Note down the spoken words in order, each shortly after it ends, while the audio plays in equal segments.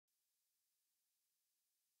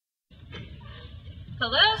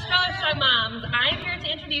Hello, Stroller Strong Moms. I'm here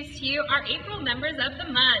to introduce to you our April members of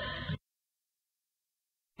the month.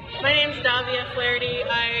 My name's Davia Flaherty.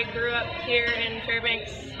 I grew up here in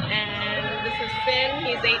Fairbanks, and this is Finn.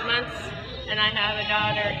 He's 8 months, and I have a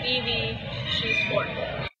daughter, Evie. She's 4.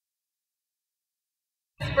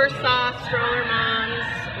 First saw Stroller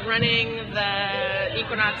Moms running the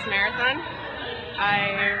Equinox Marathon.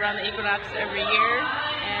 I run the Equinox every year,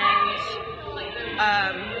 and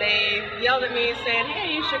they yelled at me saying,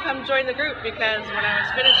 "Hey, you should come join the group," because when I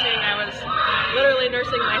was finishing, I was literally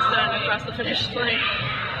nursing my son across the finish line.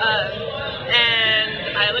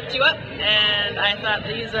 And I looked you up, and I thought,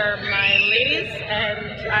 these are my ladies,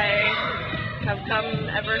 and I have come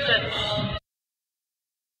ever since.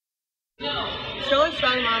 Stroller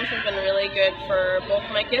Strong Moms have been really good for both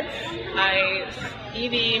my kids.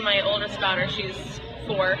 Evie, my oldest daughter, she's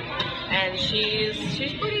 4, and she's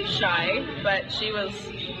pretty shy, but she was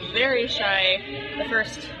very shy the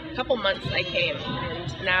first couple months I came,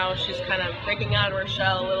 and now she's kind of breaking out of her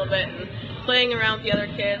shell a little bit and playing around with the other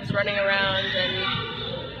kids, running around,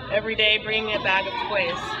 and every day bringing a bag of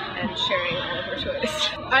toys and sharing all of her toys.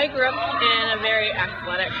 I grew up in a very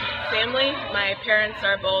athletic family. My parents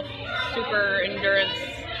are both super endurance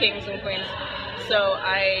kings and queens, so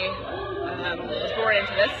I was born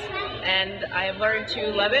into this, and I've learned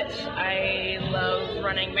to love it. I love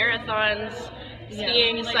running marathons,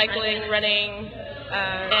 skiing, cycling, running,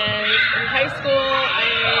 and in high school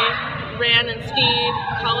I ran and skied.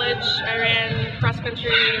 College I ran cross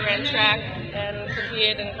country, ran track, and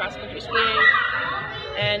competed in cross country skiing,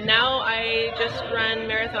 and now I just run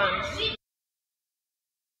marathons.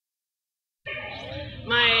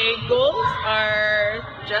 My goals are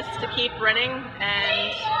just to keep running,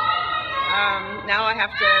 and now I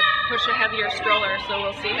have to push a heavier stroller, so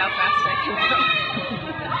we'll see how fast I can go.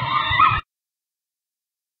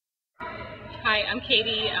 Hi, I'm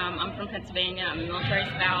Katie. I'm from Pennsylvania. I'm a military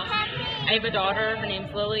spouse. I have a daughter. Her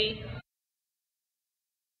name's Lily.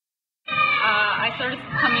 I started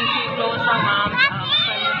coming to Stroller Strong Moms.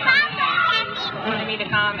 Friend was coming today. She wanted me to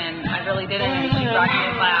come, and I really did it, and she brought me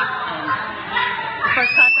to class. And the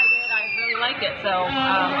first class I did, I really liked it, so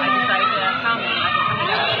I decided to come, and I've been coming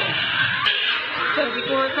ever since. So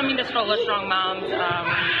before coming to Stroller Strong Moms,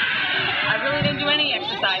 I really didn't do any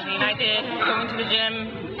exercising. I did go into the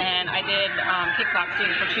gym, and I did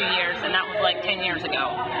kickboxing for 2 years, and that was like 10 years ago. So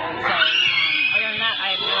other than that, I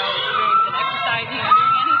have no experience in exercising or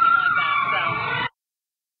doing anything like that.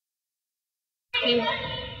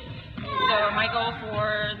 So my goal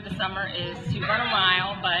for the summer is to run a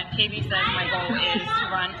mile, but Katie says my goal is to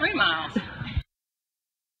run 3 miles.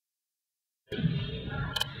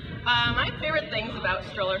 My favorite things about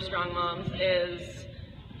Stroller Strong Moms is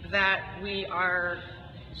that we are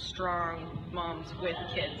strong moms with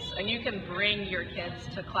kids, and you can bring your kids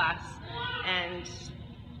to class and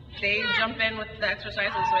they jump in with the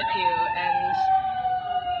exercises with you, and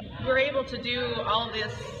we're able to do all of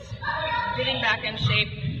this getting back in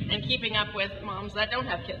shape and keeping up with moms that don't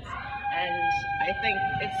have kids. And I think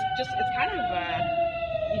it's kind of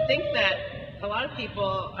you think that a lot of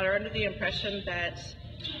people are under the impression that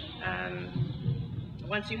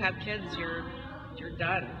once you have kids, you're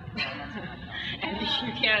done, and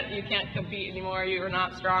you can't compete anymore. You're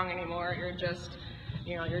not strong anymore. You're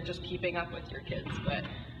just keeping up with your kids. But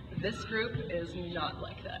this group is not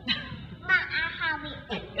like that.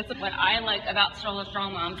 What I like about Stroller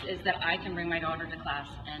Strong Moms is that I can bring my daughter to class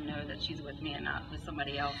and know that she's with me and not with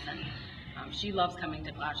somebody else. And she loves coming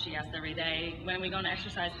to class. She asks every day when we go to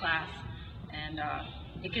exercise class, and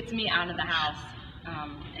it gets me out of the house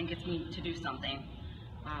and gets me to do something.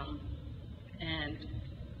 And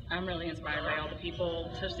I'm really inspired by all the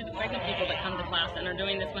people, especially the pregnant people that come to class and are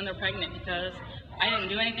doing this when they're pregnant, because I didn't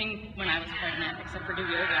do anything when I was pregnant except for do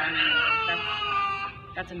yoga. I mean,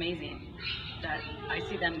 that's amazing that I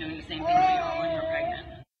see them doing the same thing we are when we're pregnant.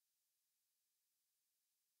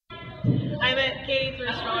 I met Katie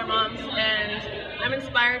through Stroller Moms, and I'm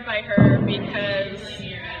inspired by her because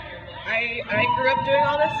I grew up doing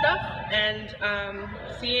all this stuff, and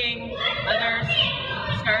seeing others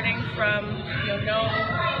starting from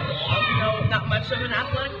not much of an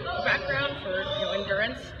athletic background for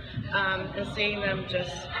endurance, and seeing them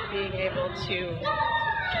just being able to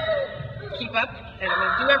keep up and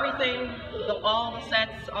do everything, all the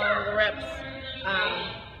sets, all the reps,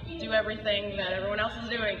 do everything that everyone else is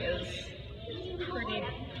doing is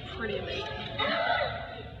pretty amazing.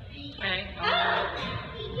 Okay.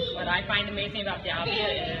 What I find amazing about Davia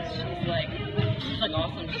is she's like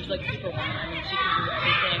awesome. She's like Superwoman. I mean, she can do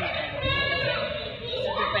everything, and she's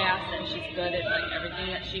super fast, and she's good at like everything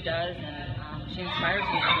that she does, and she inspires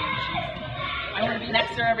me. I mean, I I want to be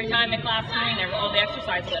next to her every time in class doing all the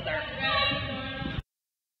exercise with her.